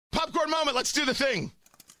moment, let's do the thing.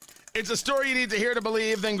 It's a story you need to hear to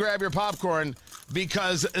believe, then grab your popcorn,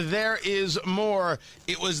 because there is more.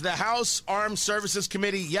 It was the House Armed Services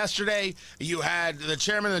Committee yesterday. You had the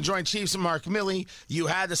chairman of the Joint Chiefs, Mark Milley. You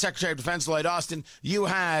had the Secretary of Defense, Lloyd Austin. You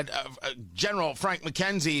had General Frank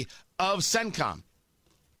McKenzie of CENTCOM.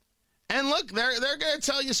 And look, they're going to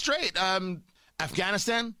tell you straight.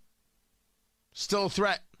 Afghanistan, still a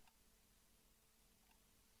threat.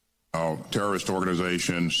 Terrorist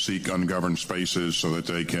organizations seek ungoverned spaces so that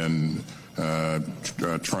they can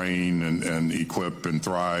train and equip and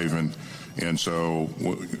thrive. And so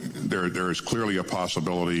there is clearly a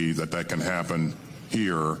possibility that can happen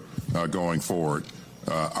here going forward.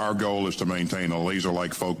 Our goal is to maintain a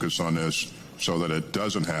laser-like focus on this so that it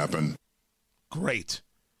doesn't happen. Great.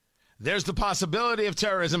 There's the possibility of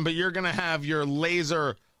terrorism, but you're going to have your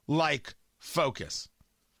laser-like focus.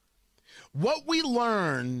 What we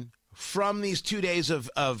learn from these 2 days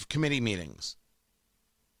of committee meetings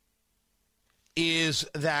is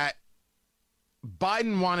that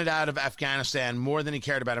Biden wanted out of Afghanistan more than he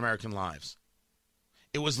cared about American lives.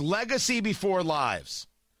 It was legacy before lives,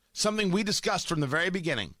 something we discussed from the very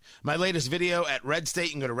beginning. My latest video at Red State,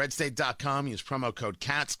 you can go to redstate.com, use promo code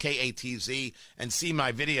KATZ, K-A-T-Z, and see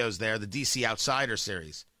my videos there, the DC Outsider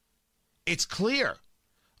series. It's clear.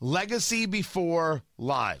 Legacy before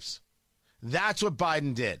lives. That's what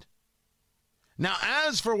Biden did. Now,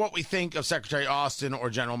 as for what we think of Secretary Austin or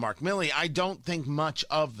General Mark Milley, I don't think much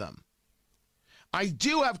of them. I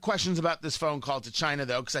do have questions about this phone call to China,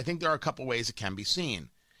 though, because I think there are a couple ways it can be seen.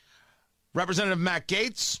 Representative Matt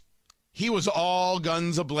Gaetz, he was all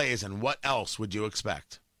guns a-blazing. What else would you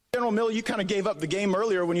expect? General Milley, you kind of gave up the game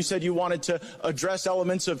earlier when you said you wanted to address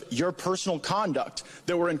elements of your personal conduct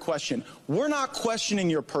that were in question. We're not questioning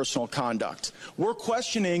your personal conduct. We're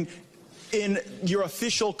questioning in your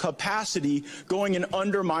official capacity, going and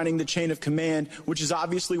undermining the chain of command, which is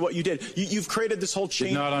obviously what you did. You've created this whole chain.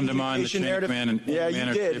 Did not undermine the chain of command in yeah, you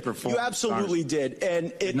manner, did. shape, or form. You absolutely did.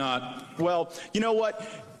 And did not. Well, you know what?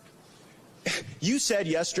 You said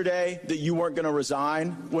yesterday that you weren't going to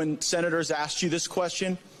resign when senators asked you this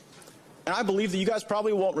question, and I believe that you guys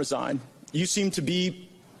probably won't resign. You seem to be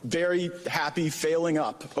very happy failing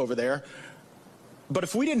up over there. But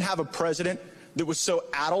if we didn't have a president that was so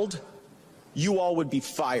addled, you all would be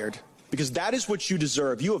fired, because that is what you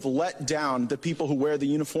deserve. You have let down the people who wear the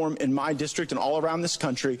uniform in my district and all around this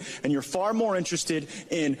country, and you're far more interested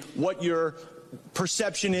in what your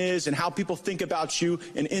perception is and how people think about you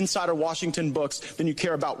in Insider Washington books than you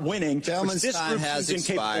care about winning, which this group is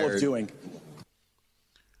incapable of doing.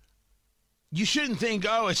 You shouldn't think,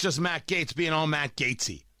 oh, it's just Matt Gaetz being all Matt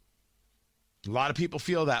Gaetzy. A lot of people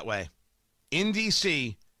feel that way in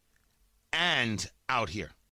D.C. and out here.